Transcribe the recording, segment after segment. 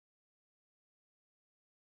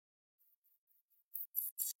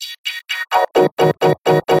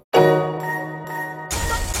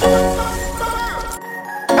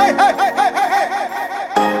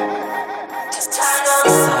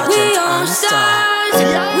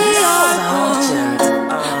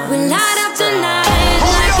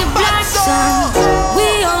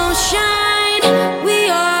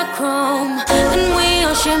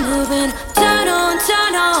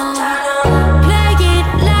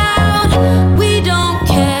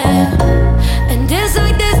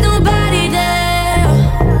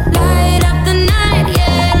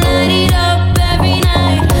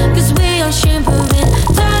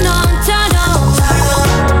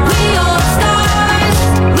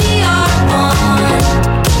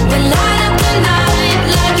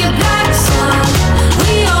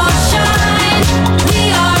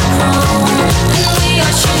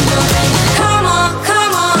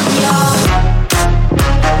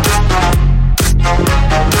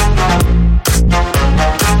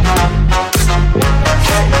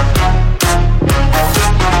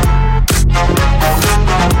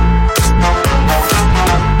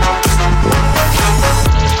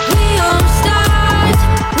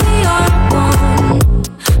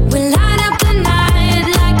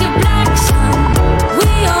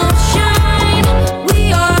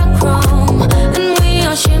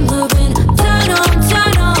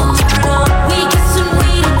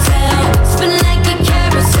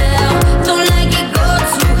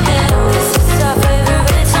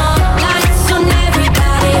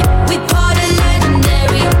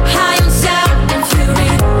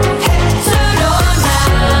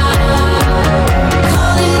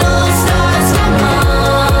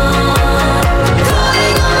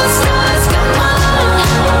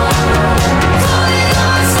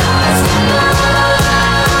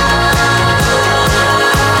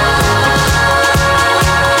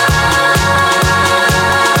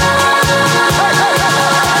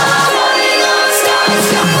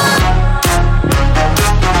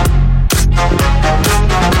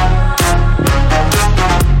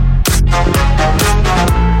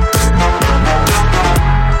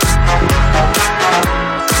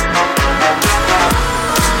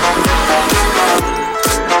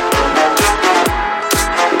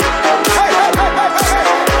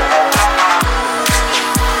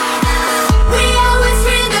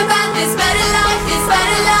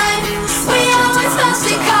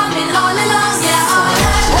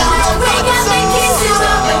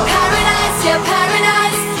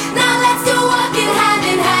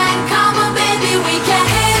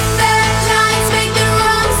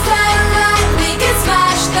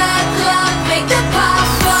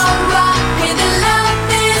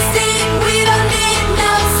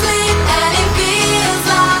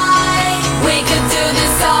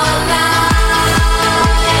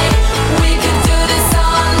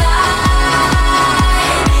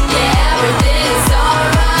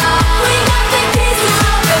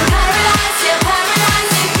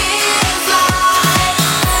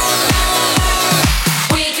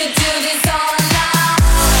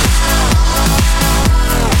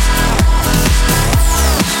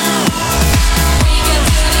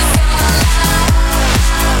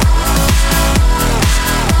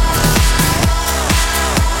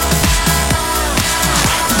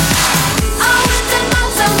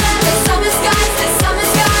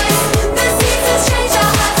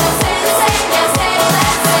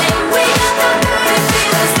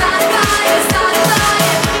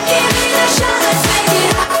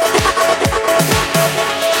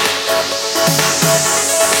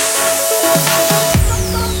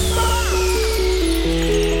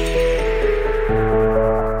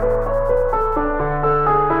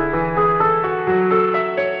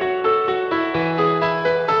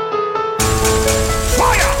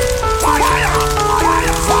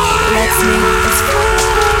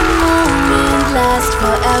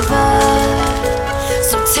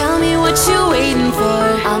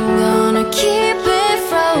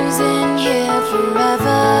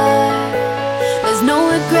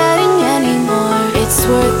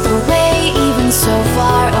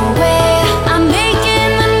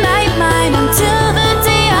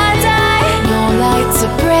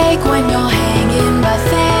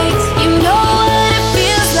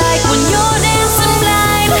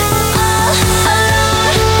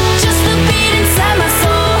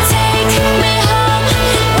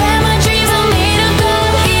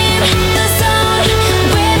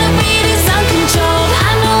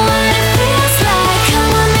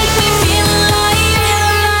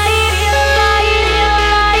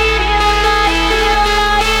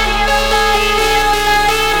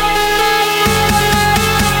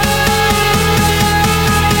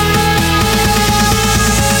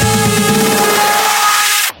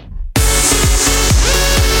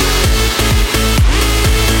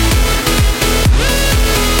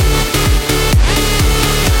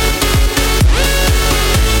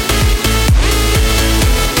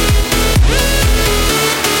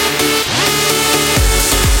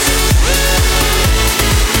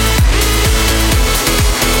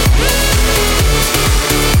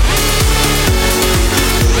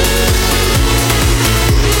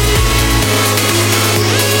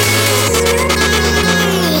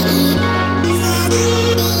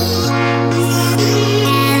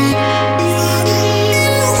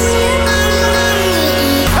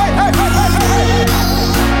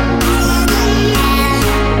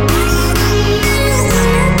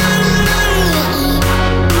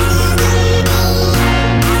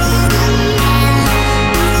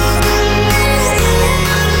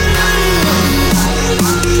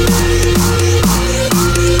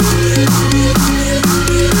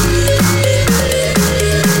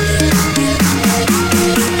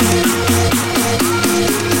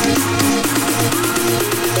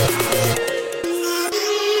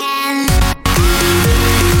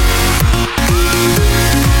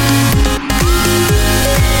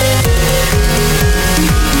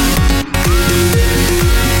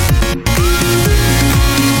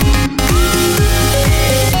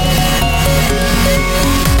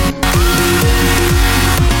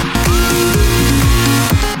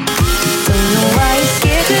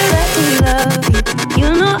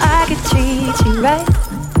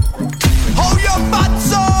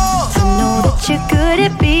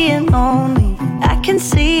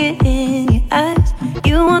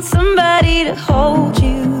somebody to hold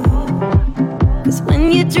you. 'Cause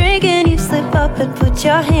when you drink and you slip up and put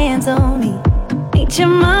your hands on me, ain't your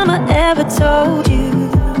mama ever told you?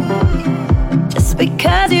 Just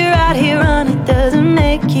because you're out here running doesn't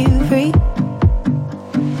make you free.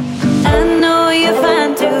 I know you're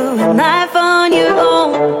fine doing life on your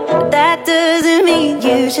own, but that doesn't mean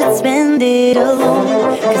you should spend it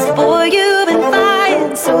alone. 'Cause boy, you've been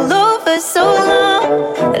flying so low for so long,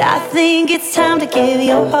 that I think it's time to give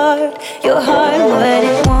your heart what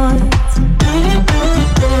it wants.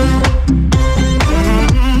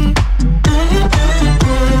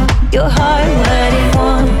 Your heart what it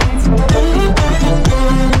wants.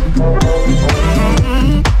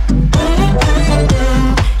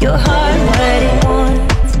 Your heart what it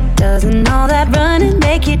wants. Doesn't all that running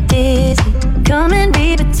make you dizzy? Come and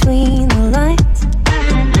read between the lines.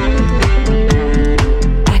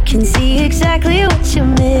 I can see exactly what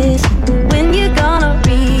you're missing. When you're gonna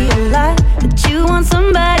realize that you want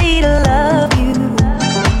somebody to love you.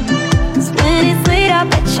 'Cause when it's late, I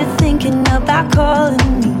bet you're thinking about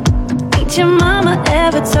calling me. Ain't your mama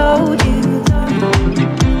ever told you?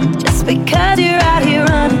 Just because you're out here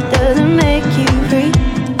running doesn't make you free.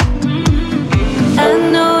 I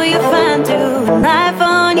know you're fine doing life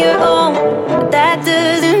on your own, but that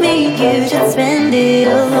doesn't mean you should spend it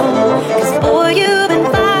alone. 'Cause boy, you've been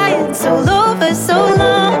flying so low for so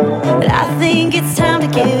long, but I think it's time to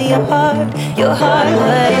give your heart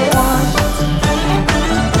what it wants.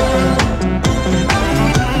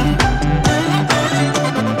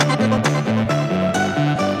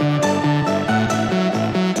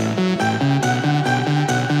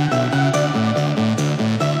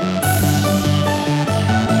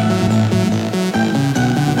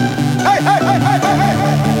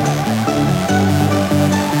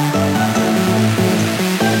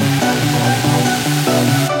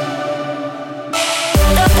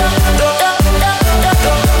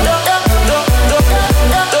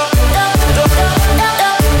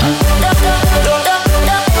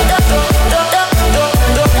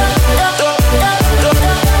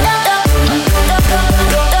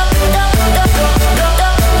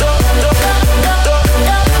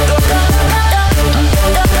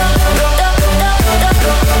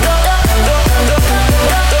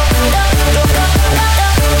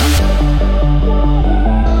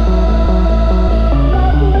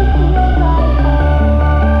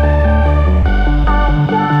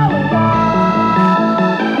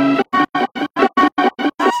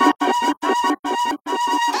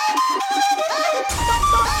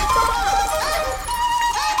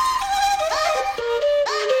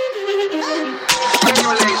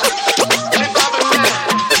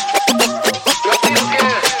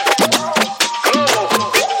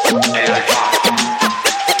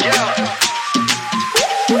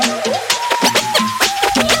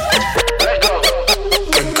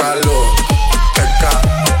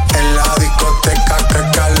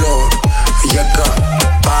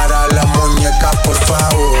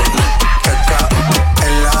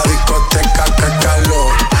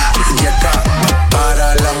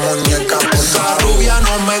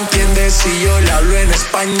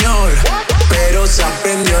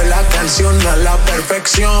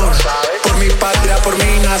 Por mi patria, por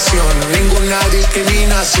mi nación, ninguna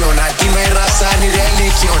discriminación. Aquí no hay raza ni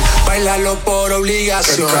religión, bailalo por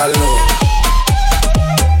obligación.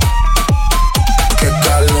 Qué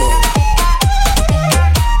calor,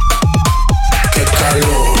 qué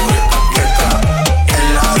calor, qué calor. En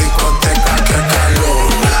la discoteca, qué calor.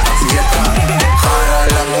 Para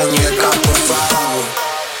la muñeca, por favor.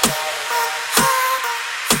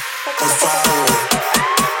 Por favor.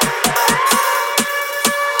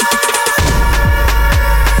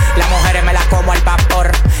 Como al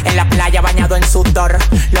vapor, en la playa bañado en sudor.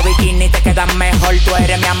 Los bikinis te quedan mejor, tú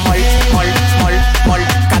eres mi amor. Mol.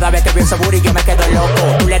 Cada vez que veo ese booty yo me quedo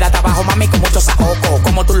loco. Tú le das trabajo, mami, con mucho saoco.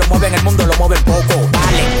 Como tú lo mueves en el mundo, lo mueves poco.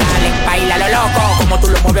 Dale, baila lo loco. Como tú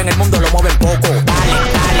lo mueves en el mundo, lo mueves poco. Dale,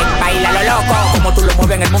 baila lo loco. Como tú lo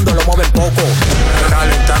mueves en el mundo, lo mueves poco.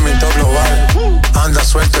 Calentamiento global, anda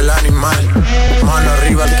suelto el animal. Mano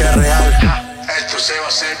arriba el que es real. Esto se va a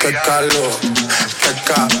hacer. Qué calor,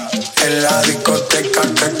 en la discoteca,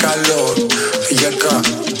 qué calor. Y acá,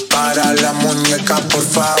 para la muñeca, por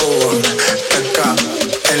favor. Acá,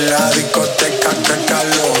 en la discoteca, qué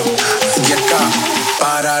calor. Y acá,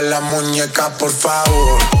 para la muñeca, por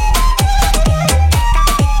favor.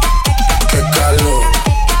 Qué calor,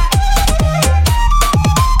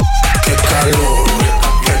 qué calor.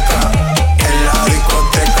 En la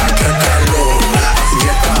discoteca, qué calor. Y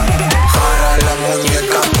acá, para la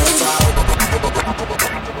muñeca, por favor.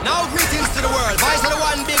 Now greetings to the world. Vice of the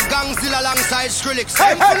one big gang still along alongside Skrillex.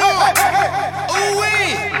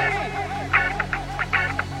 Ooh-wee!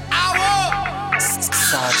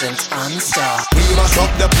 Sergeant Anstar. We must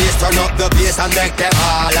up the place, turn up the bass and make them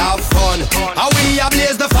all have fun. And we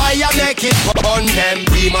ablaze the fire, make it fun them.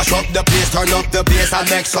 We must up the place, turn up the bass and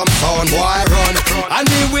make some sound, boy run. And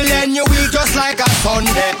we will end your week just like a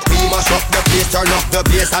Sunday. We must up the place, turn up the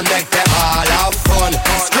bass and make them all have fun.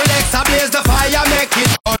 Skrillex ablaze the fire, make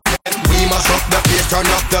it fun them. We must up the place, turn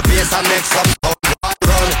up the bass and make some sound, boy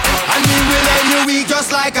run. And we will end your week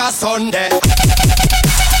just like a Sunday.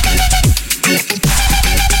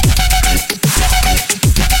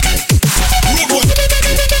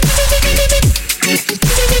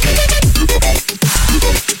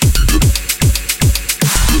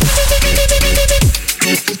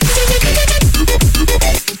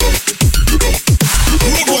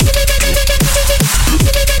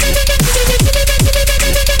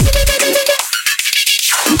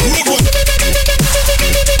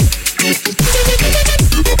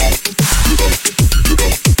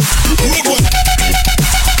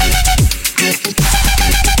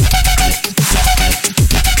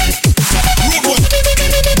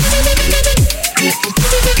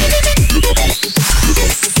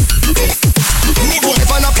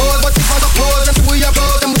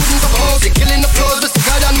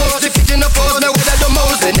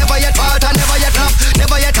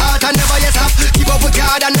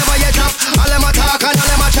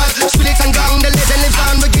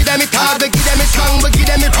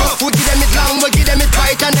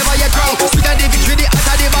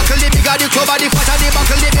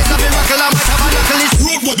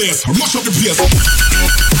 Rush up the place.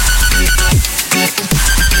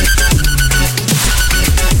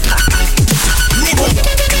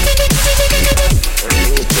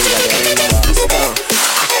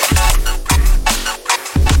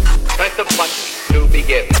 Press the button to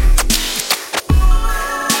begin.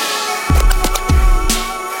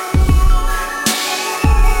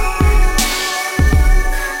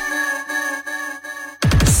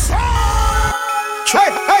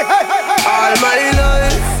 All my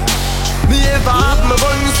life, me ever have my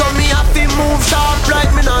gun, so me have to move sharp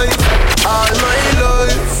like me knife. All my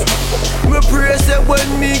life, me pray say when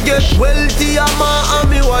me get wealthy, I'm and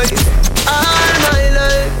me wife. All my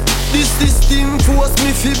life, this system force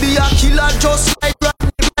me to be a killer just like rap.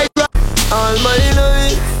 All my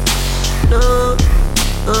life, no,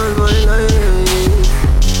 all my life.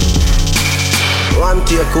 One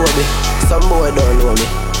to your Kobe, some boy don't know me.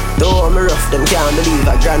 Though I'm rough, them can't believe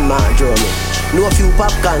a grandma drew me. Know a few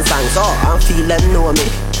popcorn songs, oh, and feel them know me.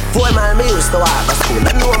 4 mile me used to walk a school,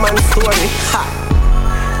 them know man's story. Ha!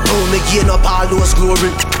 Now me gain up all those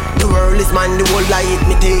glory. The world is mine, the whole life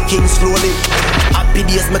me taking slowly. Happy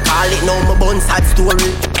days me call it, now my bun sad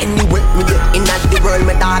story. Anyway, me get in at the world,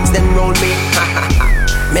 my dogs them roll me. Ha ha ha.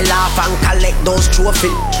 Me laugh and collect those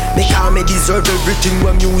trophies. Me call me deserve everything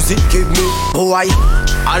when music give me. Boy,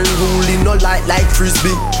 unruly no like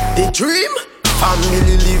frisbee. The dream,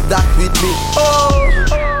 family live that with me. Oh,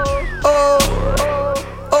 oh,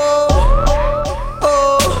 oh,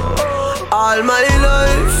 oh. All my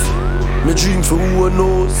life, me dream for who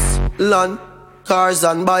knows. Land, cars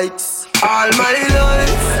and bikes. All my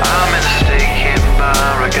life, I'm in a steak in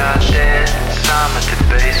bar, I got debts, I'm at the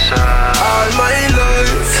base. All my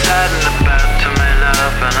life, saddened about to my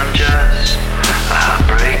love, and I'm just a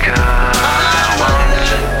heartbreaker. I won't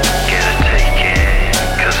get a take it,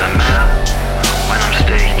 'cause I'm out when I'm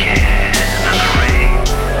staking. And the ring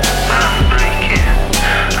that I'm breaking,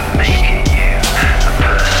 I'm making you a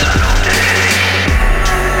personal day.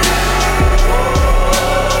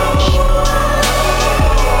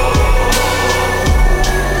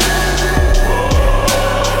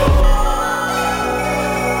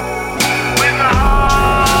 With a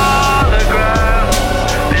hologram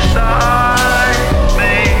beside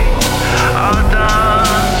me, I'll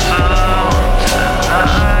dance alone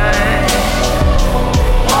tonight.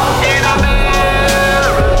 In a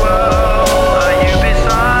mirrored world, are you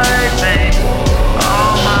beside me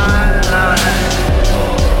all my life?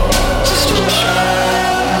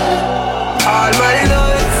 all my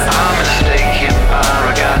life, I'm in a steak bar,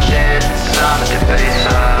 I got debts, I'm a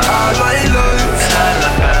debaser. all my life, Sad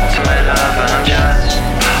about to my love, and I'm just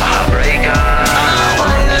a heartbreaker. I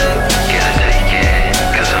won't get a take it,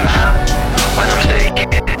 'cause I'm out when I'm staking.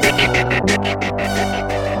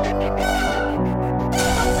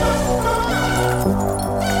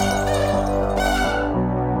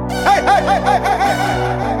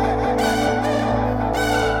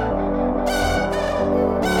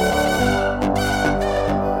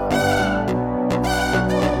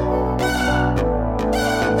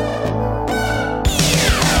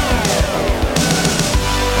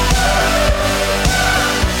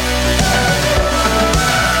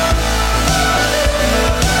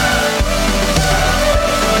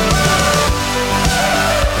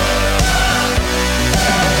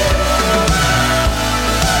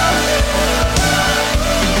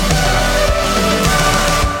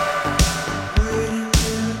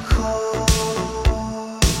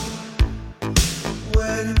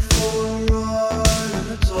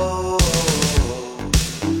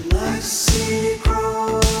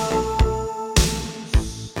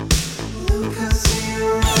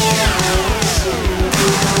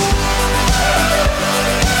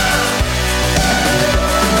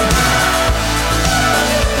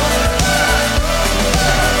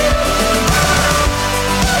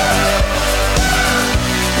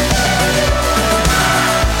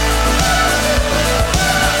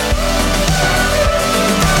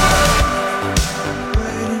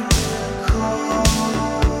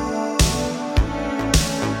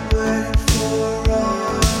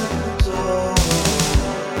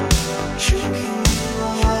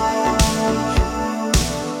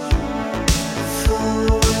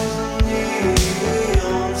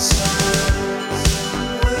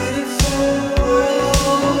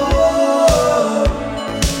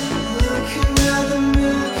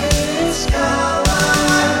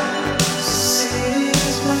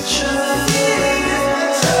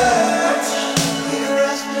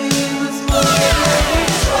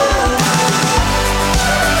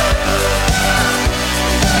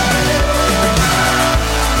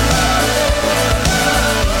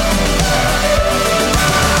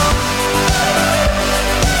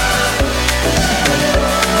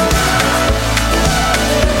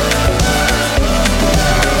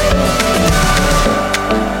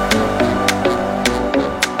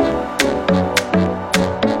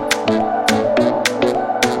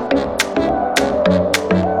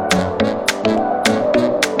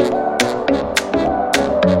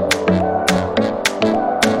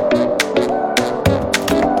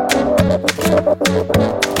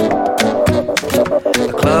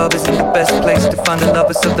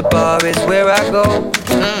 purpose of the bar is where I go.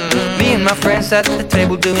 Me and my friends at the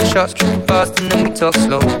table doing shots, tripping fast and then we talk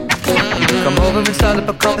slow. Come over and start up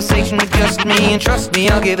a conversation with just me, and trust me,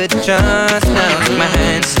 I'll give it a chance. Now take my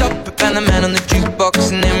hand, stop it, and the man on the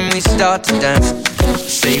jukebox, and then we start to dance.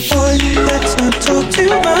 Say, boy, let's not talk too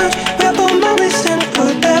much. Grab on my waist and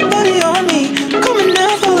put that body on me. Come on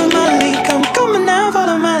now, follow my lead. Come on now,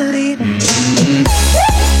 follow my lead.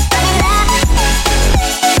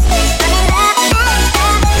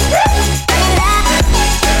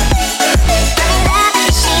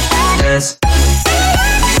 Dance.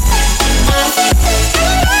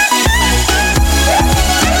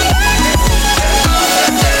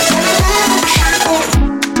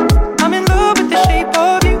 I'm in love with the shape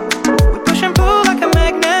of you. We push and pull like a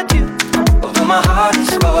magnet do. Although my heart is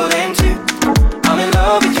falling too. I'm in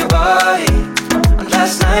love with your body. And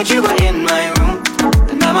last night you were in my room,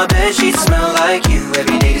 and now my bedsheets smell like you.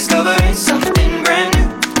 Every day discovering something brand new.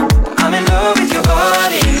 I'm in love with your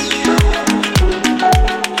body.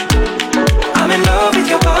 I'm in love with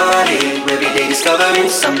your body. Every day discovering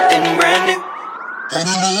something brand new. I'm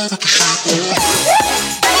in love with the shape of you.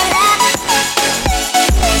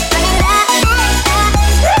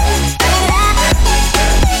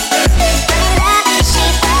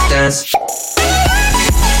 Dance.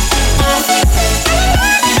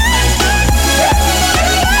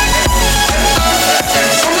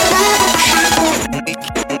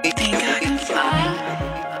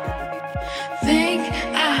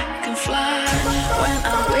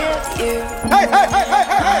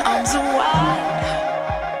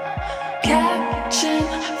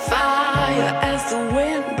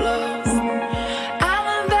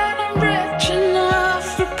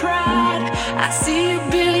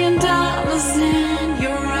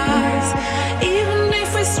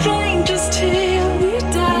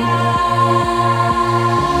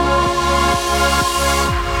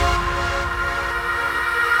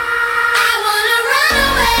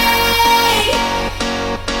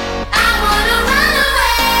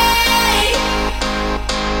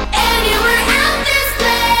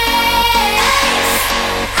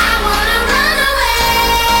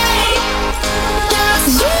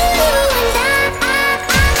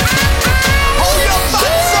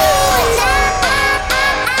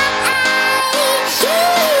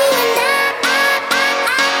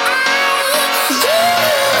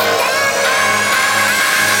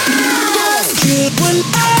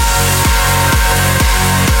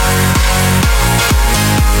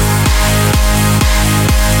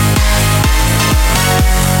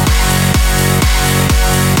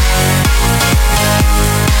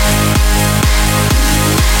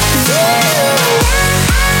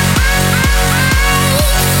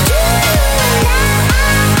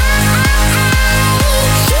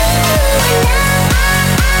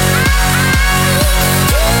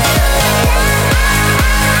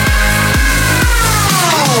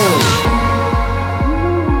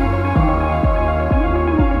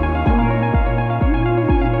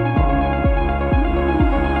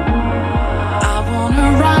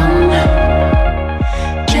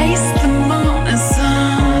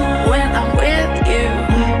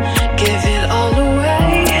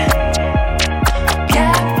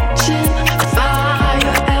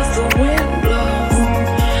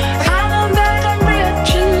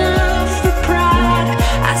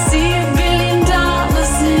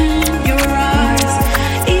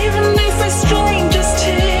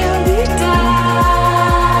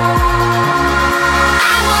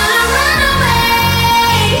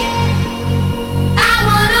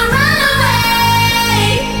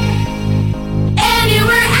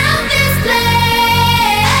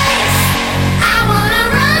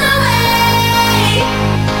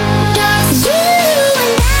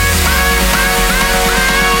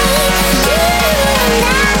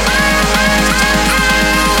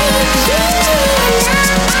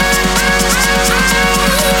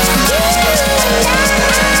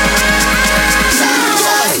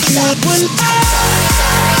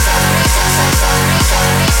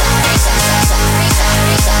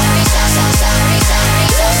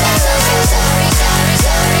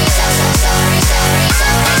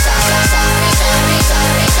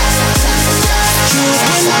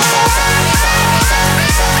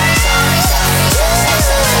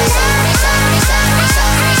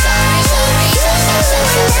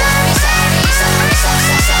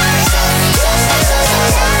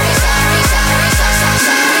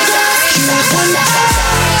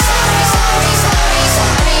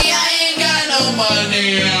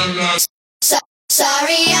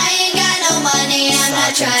 Sorry, I ain't got no money. I'm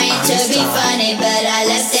not trying to be funny, but I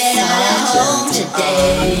left it all at home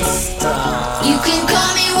today. You can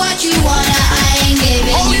call me what you wanna, I ain't giving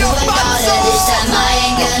giving you $1. This time I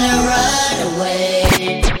ain't gonna run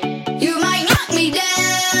away. You might knock me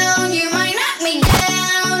down, you might knock me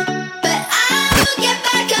down, but I'll get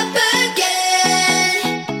back up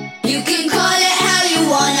again. You can call it how you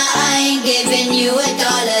wanna, I ain't giving you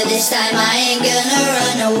 $1. This time I ain't gonna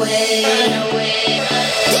run away.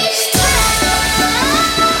 This time.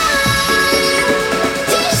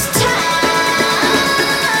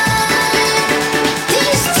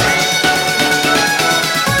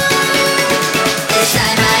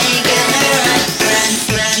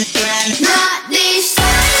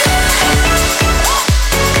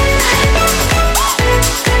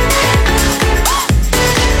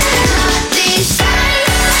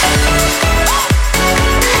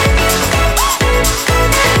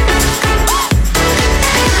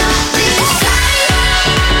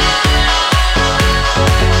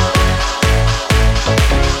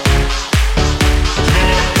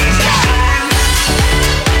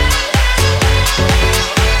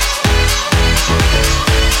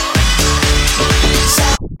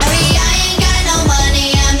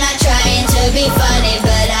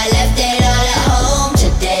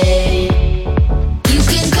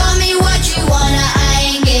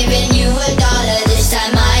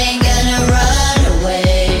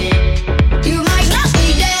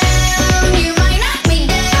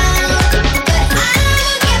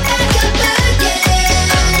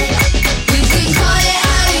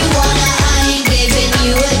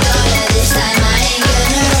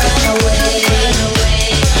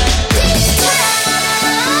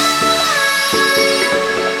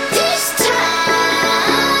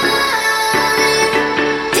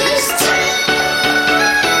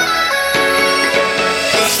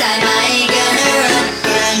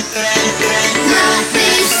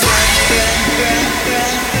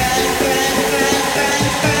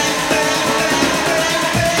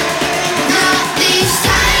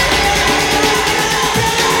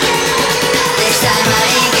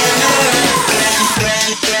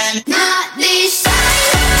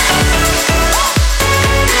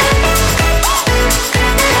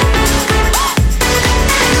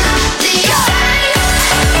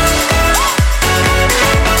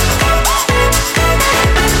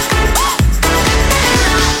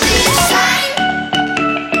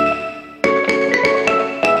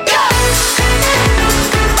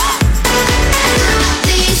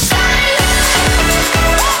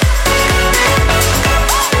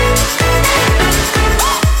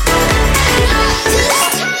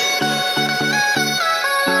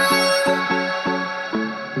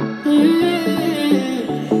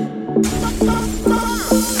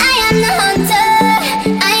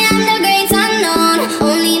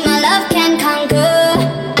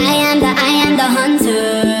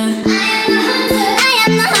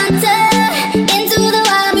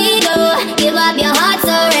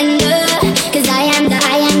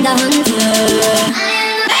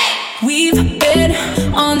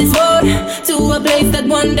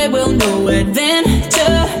 One day we'll know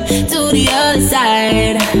adventure to the other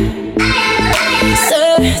side.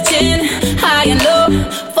 Searching high and low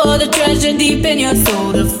for the treasure deep in your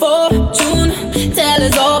soul. The fortune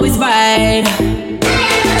teller's always right.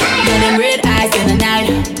 Burning red eyes in the night,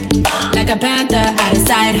 like a panther out of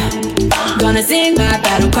sight. Gonna sing my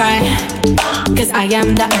battle cry, 'cause I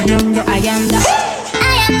am the hunter. I am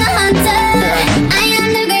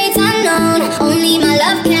the great unknown. Only my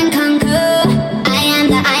love can conquer. I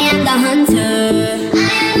am the hunter.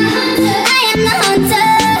 I am the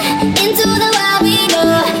hunter. Into the wild we go.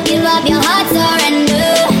 Give up your heart, surrender.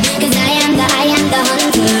 'Cause I am the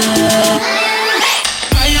hunter.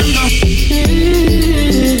 I am the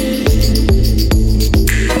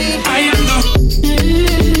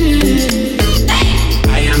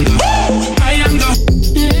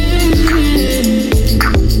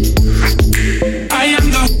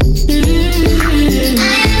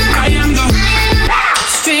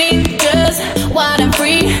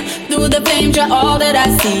all that I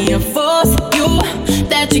see, a force you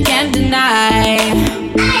that you can't deny.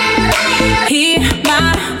 Hear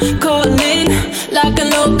my calling, like a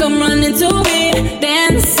loco running to me,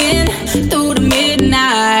 dancing through the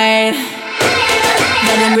midnight.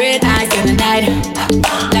 Burning red eyes in the night,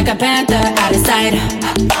 like a panther out of sight.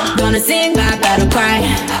 Gonna sing my battle cry,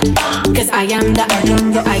 'cause I am the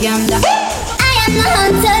hunter. I am the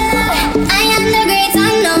hunter. I am the great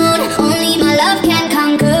unknown. Only my love can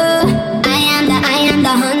conquer. I am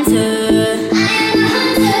the hunter.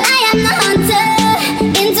 I am the hunter.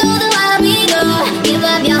 Into the wild we go. Give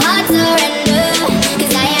up your heart, surrender.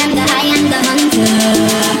 'Cause I am the hunter.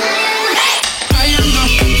 I am the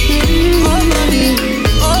oh mommy,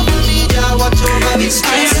 yeah, watch over me.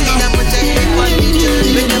 I am the protect me when we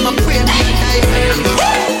journey.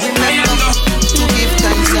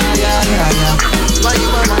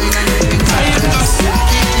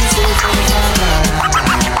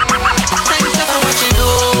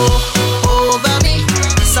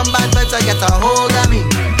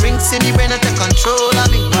 see me brain and take control of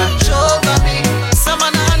me. Watch over me. Some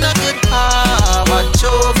man on a good heart. Watch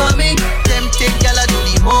over me. Tempted girl I do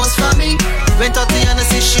the most for me. Went out the and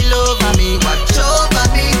say she love me. Watch over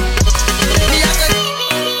me. Me a good.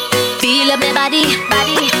 Feel up my body,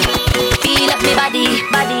 body. Feel up my body,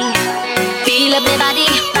 body. Feel up my body,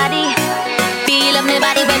 body. Feel up my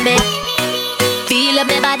body, baby. Feel up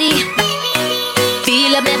my body.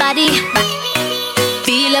 Feel up my body.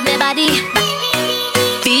 Feel up my body.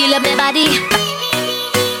 Feel up my body.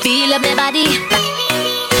 Feel up my body.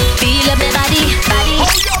 Feel up my body, body.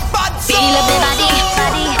 Feel up my body,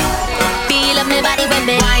 body. Feel up my body,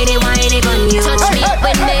 baby. Whiny, whiny bun you. Touch me up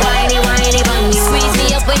with me. Whiny, whiny bun you. Squeeze me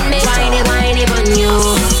up with me. Whiny, whiny bun you.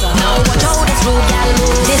 Now watch how this rude gal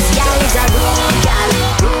move. This gal is a rude gal.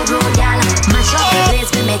 Rude, rude gal. Mash up the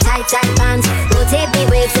place with me tight, tight pants. Rotate the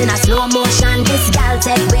waist in a slow motion. This gal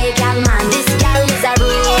take way, gal man. This gal is a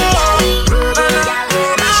rude gal. Rude, rude gal.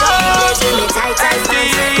 Mash up the place with me tight, tight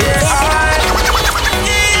pants.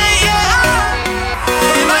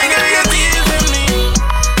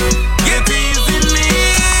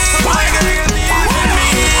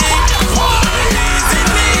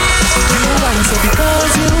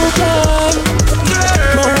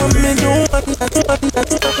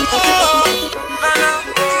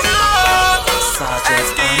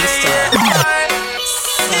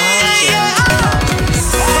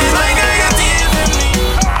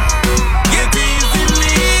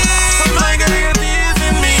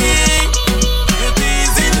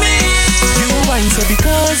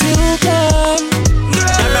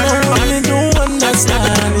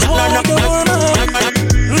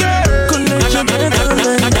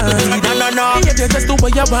 Just do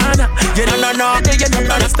what you wanna. You know, no, no. You know,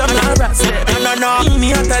 no, stop my rest. No, no, no. Me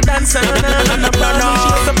have to dance. No, no, no, no.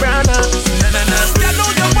 She's a brother. No, no, no. You know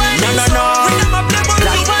the way. No, no, no.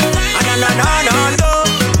 No, no, no, no, no.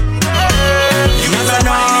 You never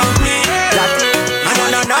know me. No,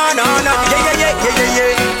 no, no, no, no. Yeah, yeah, yeah, yeah,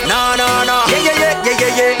 yeah. No, no, no. Yeah, yeah, yeah, yeah,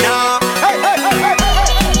 yeah, yeah. No. Hey, hey, hey, hey,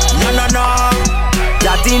 hey. No, no, no.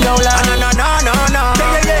 Latino, la. No, no, no, no, no.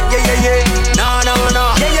 Yeah, yeah, yeah, yeah, yeah. No, no, no.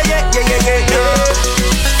 Yeah, yeah, yeah, yeah, yeah, yeah.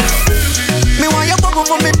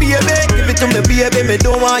 For me baby, give it to me baby, me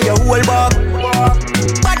don't want your whole back.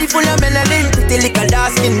 Body full of melanin, pretty little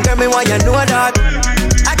dark skin, girl me want you know that.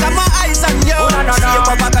 I got my eyes on you, see you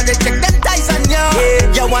pop back and they check them ties on you.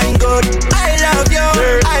 Yeah, you wine good, I love you,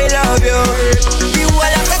 I love you. You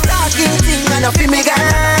all have the talking thing and I feel me girl.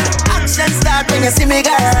 Action start when you see me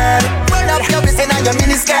girl. Roll up your waist and your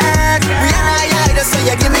mini skirt. We and I just so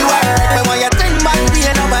you give me word. I want you turn back, we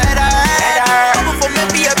ain't on my head. Come for me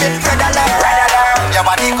baby, Fred alert. Your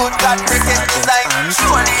body good, got pretty design.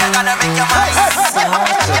 Surely you're gonna make your mind.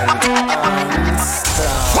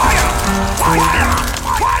 Fire! Fire!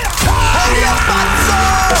 Fire!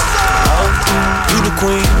 You the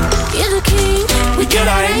queen. You're the king. We get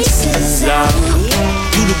our aces out.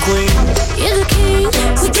 You the queen. You're the king.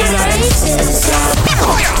 We get our aces out.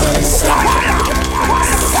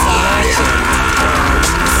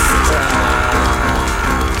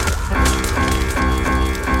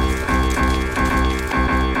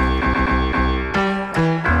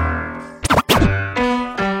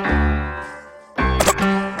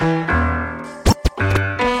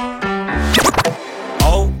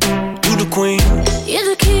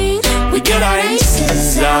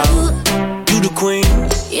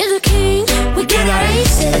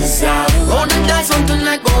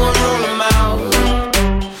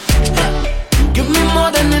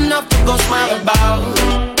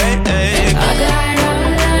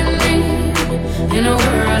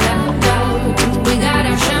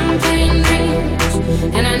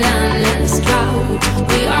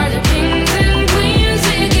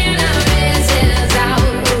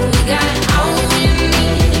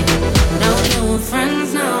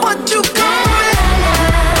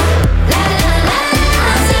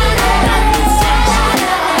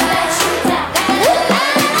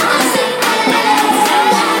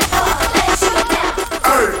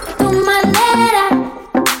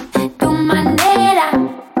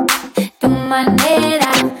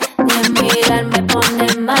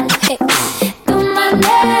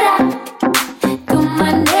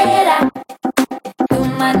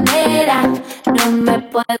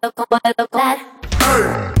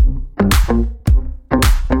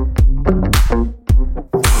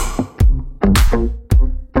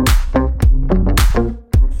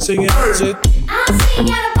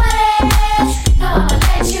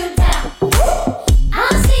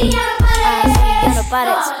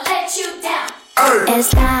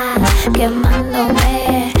 Está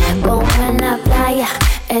quemándome como en la playa.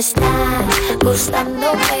 Está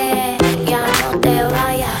gustándome, ya no te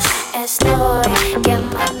vayas. Estoy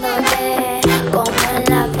quemándote como en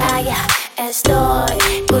la playa.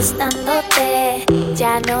 Estoy gustándote,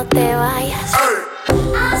 ya no te vayas.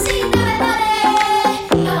 Así no me paré,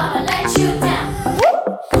 no I'ma let you down.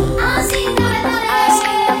 Así no me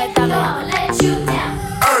paré, no I'ma let you down.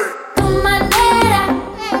 Tu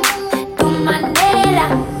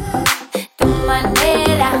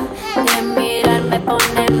manera de mirar me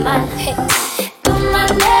pone mal. Tu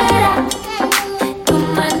manera,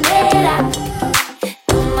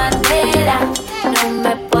 no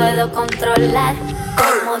me puedo controlar.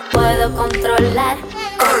 ¿Cómo puedo controlar?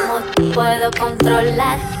 ¿Cómo puedo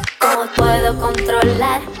controlar? ¿Cómo puedo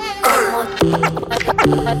controlar?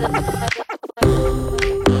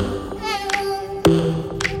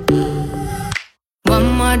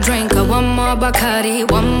 One more drink or one more Bacardi,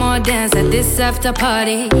 one more dance at this after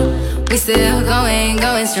party. We still going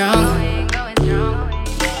strong.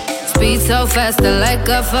 Speed so faster like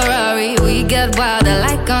a Ferrari. We get wilder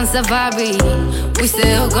like on safari. We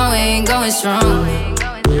still going strong.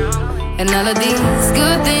 And all of these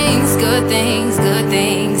good things, good things, good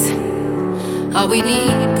things. All we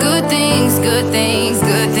need, good things, good things,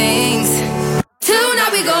 good things.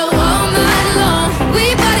 Tonight we go all night long.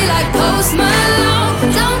 We party like Post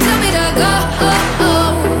Malone. Don't tell me to go.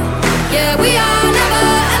 Yeah, we are never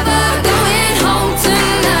ever going home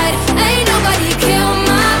tonight. Ain't nobody kill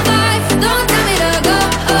my vibe. Don't tell me to go.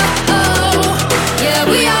 Yeah,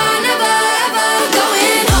 we are never ever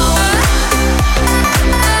going home.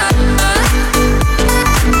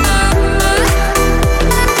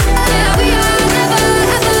 Yeah, we are never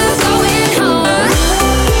ever going home.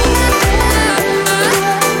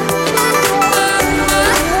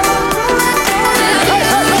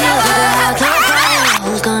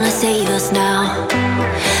 Who's gonna save us now?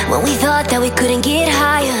 When we thought that we couldn't get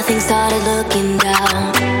higher, things started looking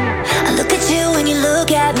down. I look at you and you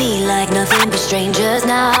look at me like nothing but strangers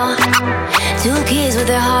now. Two kids with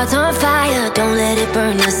their hearts on fire, don't let it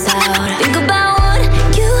burn us out. Think about what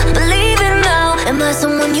you believe in now. Am I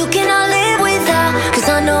someone you cannot live without? Cause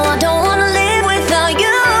I know I don't wanna live without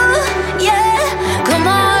you. Yeah, come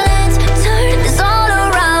on, let's turn this all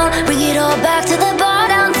around. Bring it all back to the bar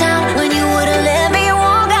downtown when you wouldn't let me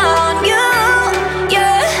walk out. You,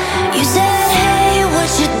 yeah, you said, hey, what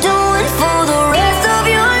you doing for the rest of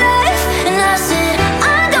your life? And I said,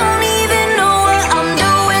 I don't even know what I'm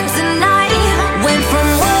doing tonight. Went from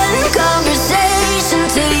one conversation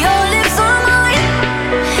to your lips on mine.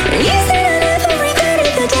 And you said I never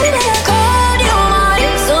regretted the day that I called you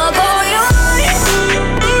mine. So I call you mine.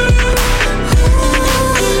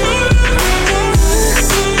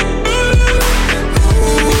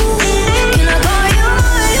 Can I call you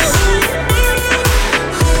mine?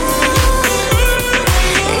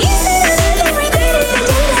 And you said I never regretted the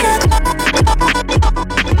day that I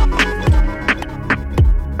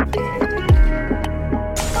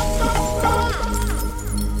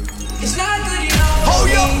It's not good enough. Oh,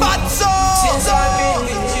 your bad soul. Since I've been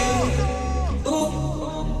with you.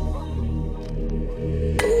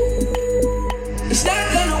 It's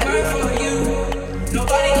not gonna work for you.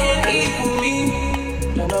 Nobody can equal me.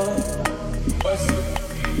 No.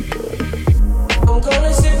 I'm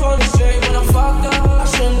gonna sip on the straight when I'm fucked up. I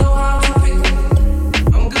should know how to pick.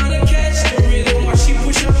 I'm gonna catch the rhythm while she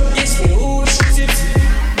push up against me. Ooh, she tipsy.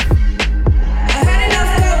 I had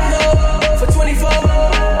enough combo for 24. I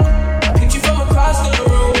picked you from across the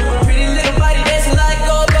room. Pretty little body dancing like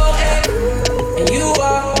go-go. And you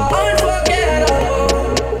are unforgettable.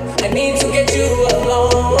 I need to get you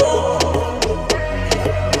alone.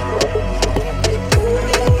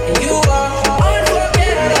 And you are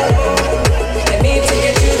unforgettable. I need to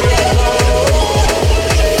get you alone.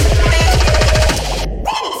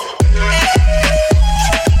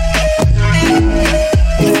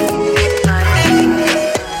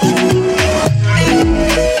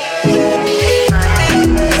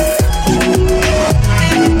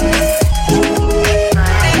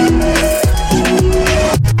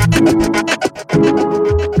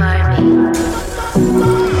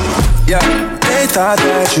 Yeah, they thought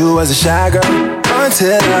that you was a shy girl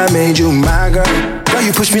until I made you my girl. Girl,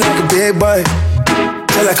 you pushed me like a big boy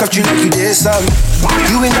till I cuffed you like you did something.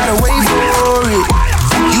 You ain't gotta wait for it.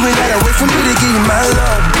 You ain't gotta wait for me to give you my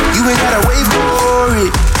love. You ain't gotta wait for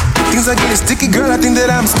it. Things are getting sticky, girl, I think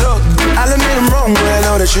that I'm stuck. I'll admit I'm wrong, but I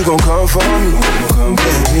know that you gon' come for me.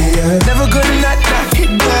 Yeah. Never gonna not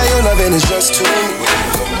hit by your love and it's just too me.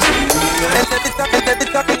 And every time.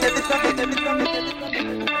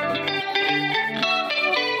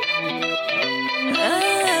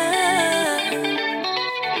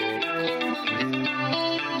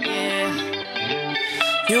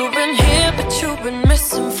 You've been here, but you've been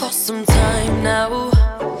missing for some time now.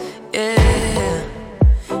 Yeah,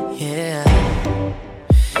 yeah.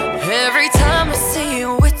 Every time I see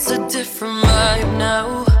you, it's a different vibe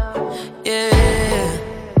now. Yeah,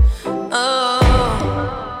 oh.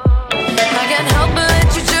 I can't help but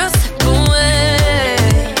let you just slip away.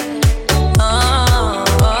 Oh,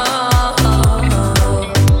 oh,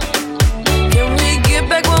 oh. Can we get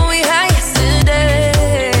back what we had yesterday?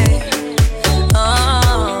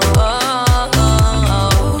 Oh, oh, oh,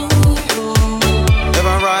 oh. If I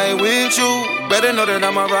ride with you, better know that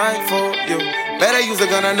I'ma ride for you. Better use a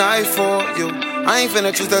gun and knife for you. I ain't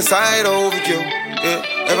finna choose the side over you. Yeah.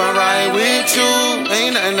 If I ride with you,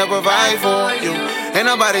 ain't nothing to provide for you. Ain't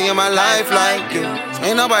nobody in my life like you.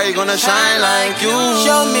 Ain't nobody gonna shine like you.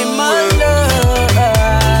 Show me my love.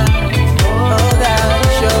 Oh God,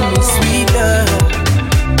 show me sweet love.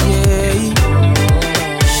 Yeah.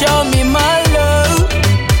 Show me my love.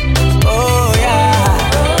 Oh yeah.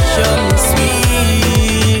 Show me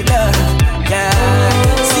sweet love. Yeah.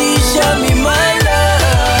 See, show me my love.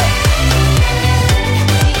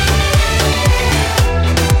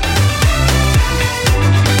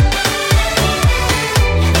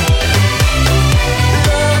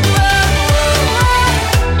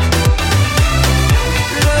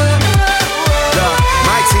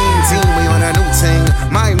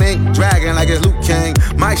 Dragging like it's Luke King.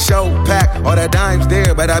 My show pack, all the dimes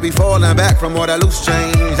there, but I be falling back from all the loose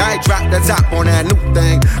change. I drop the top on that new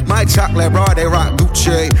thing. My chocolate bra, they rock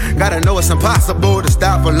Gucci. Gotta know it's impossible to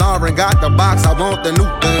stop for Lauren. Got the box, I want the new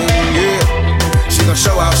thing, yeah. She gon'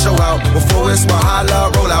 show out, before it's Wahala,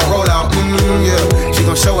 roll out, yeah. She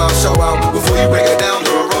gon' show out, before you break it down,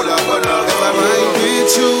 girl, roll out, If I ride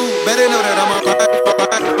with you, better know that I'm a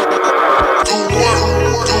do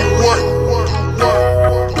what?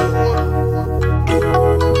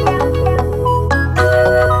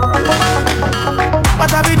 What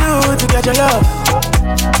have we do to get your love?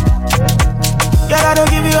 Girl, I don't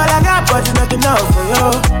give you all I got, but it's not enough for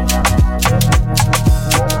you.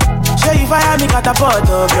 Show you fire, me catapult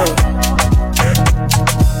of love.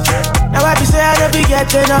 Now I be say I don't be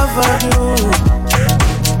getting enough of you.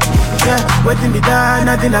 Yeah, waiting me down,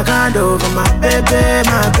 nothing I can't do for my baby,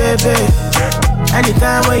 my baby.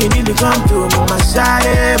 Anytime when you need me, come to me, my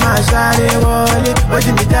shawty, wallet.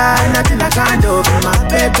 Waiting me down, nothing I can't do for my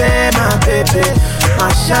baby, my baby. My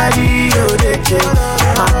shawty, oh, they take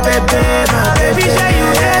my baby, my baby. Say you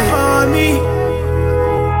there for me,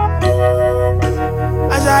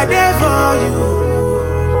 as I there for you.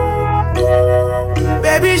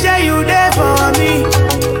 Baby, say you there for me,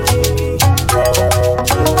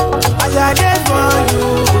 as I there for you.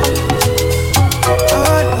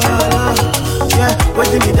 Oh, no, no. Yeah,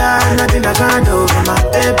 waiting me down, nothing I can't do for my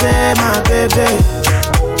baby.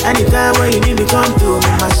 Anytime when you need me, come to me,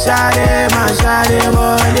 my shawty,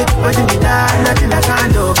 wallet. Waiting me down, nothing I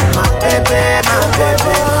can't do for my baby.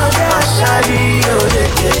 My shawty, oh, they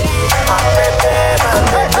my baby.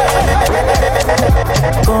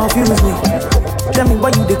 Confuse me, tell me why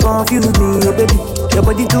you they confuse me, oh baby. Your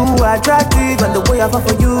body too attractive, and the way I fall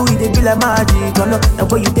for you, it be like magic. Oh no, the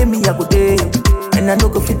way you take me, I go day, and I know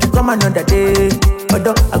go fit to come another day.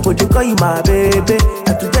 Although I go to call you my baby,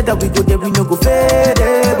 and together we go there, we no go fade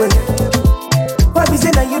away. Why be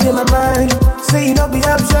say that you in my mind? Say you no be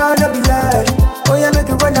option, no be lie. Oh yeah, make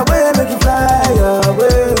it run away, make it fly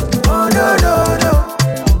away. Oh no, no, no.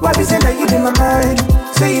 Why be say that you in my mind?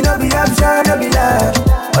 Say you no be option, no be lie.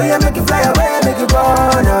 Oh yeah, make it fly away, make it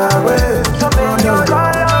run away. So baby, you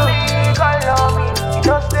call on me. You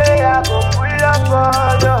don't say I go pull up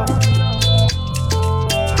for you.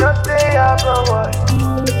 Just say I go what?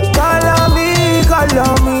 Call on me.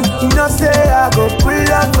 You know say I go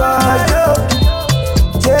pull up for you.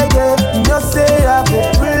 Yeah, you know say I go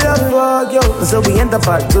pull up for you. So we enter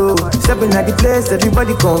part 2. Stepping at the place,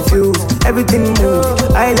 everybody confused. Everything move,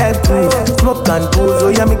 I like to smoke and booze. Oh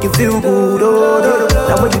yeah, make you feel good. Oh,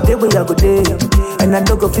 now what you did, where I go day. And I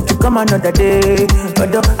don't go fit to come another day.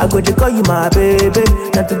 But I go to call you my baby.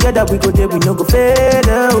 Now together we go there, we no go fade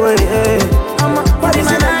away. What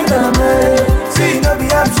is it like on me? See, no be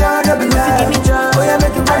option, no be lie. Oh, yeah,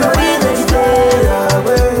 make you run away, make you stay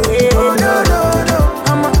away. Oh, no, no, no.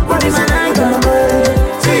 What is it like on me?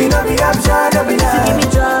 See, no be option, no be lie.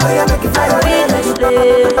 Oh, yeah, make you fly away, make you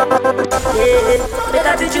stay. Make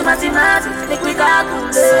I teach you mathematics, make we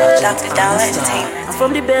calculate. Dr. Dollar Entertainment. I'm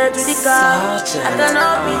from the bed to the car, I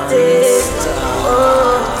cannot be there.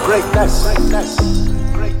 Oh, greatness.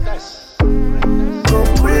 Go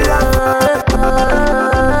pull up.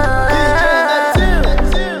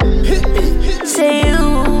 Say you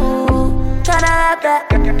tryna have that.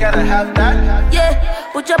 Gotta have that.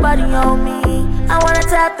 Yeah, put your body on me. I wanna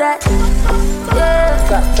tap that? Yeah.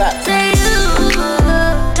 Say you,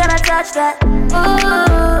 can I touch that?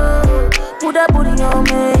 Ooh, put that booty on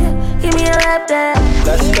me. Give me a lap dance.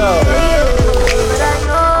 Let's go. Yeah. But I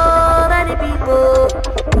know many people,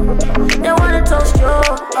 they wanna toast you.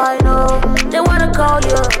 I know they wanna call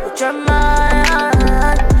you, but you're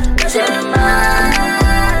mine. But you're mine.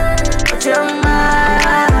 But you're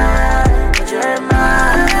mine. But you're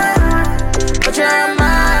mine. But you're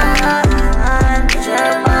mine. But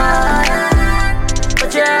you're mine.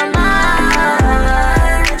 But you're mine.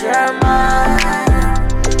 But you're mine.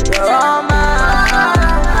 You're all mine.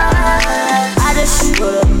 I just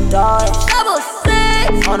put a dart. Double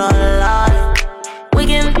six on a line. We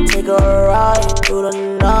can take a ride through the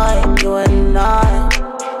night, you and I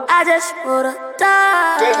just put a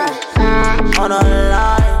dart on a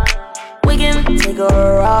line. We can take a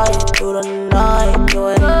ride through the night, you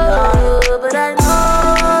and I. But I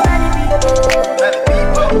know many people,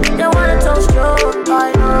 they wanna toast you. I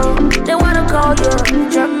know they wanna call you,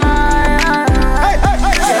 but you're mine.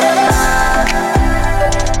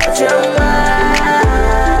 But you're mine.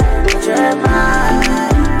 But you're mine.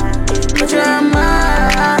 But you're mine.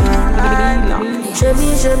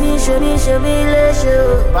 Je m'y laisse.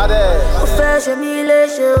 On fait, je m'y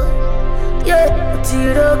laisse. Yeah, petit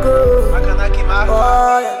logo.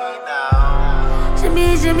 Oh, yeah. Je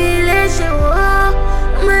m'y laisse. Oh,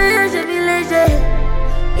 mais je m'y laisse.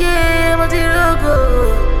 Yeah, mon petit logo.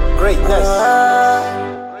 Greatness.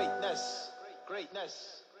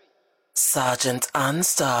 Sergeant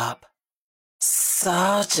Unstop.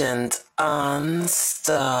 Sergeant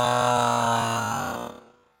Unstop.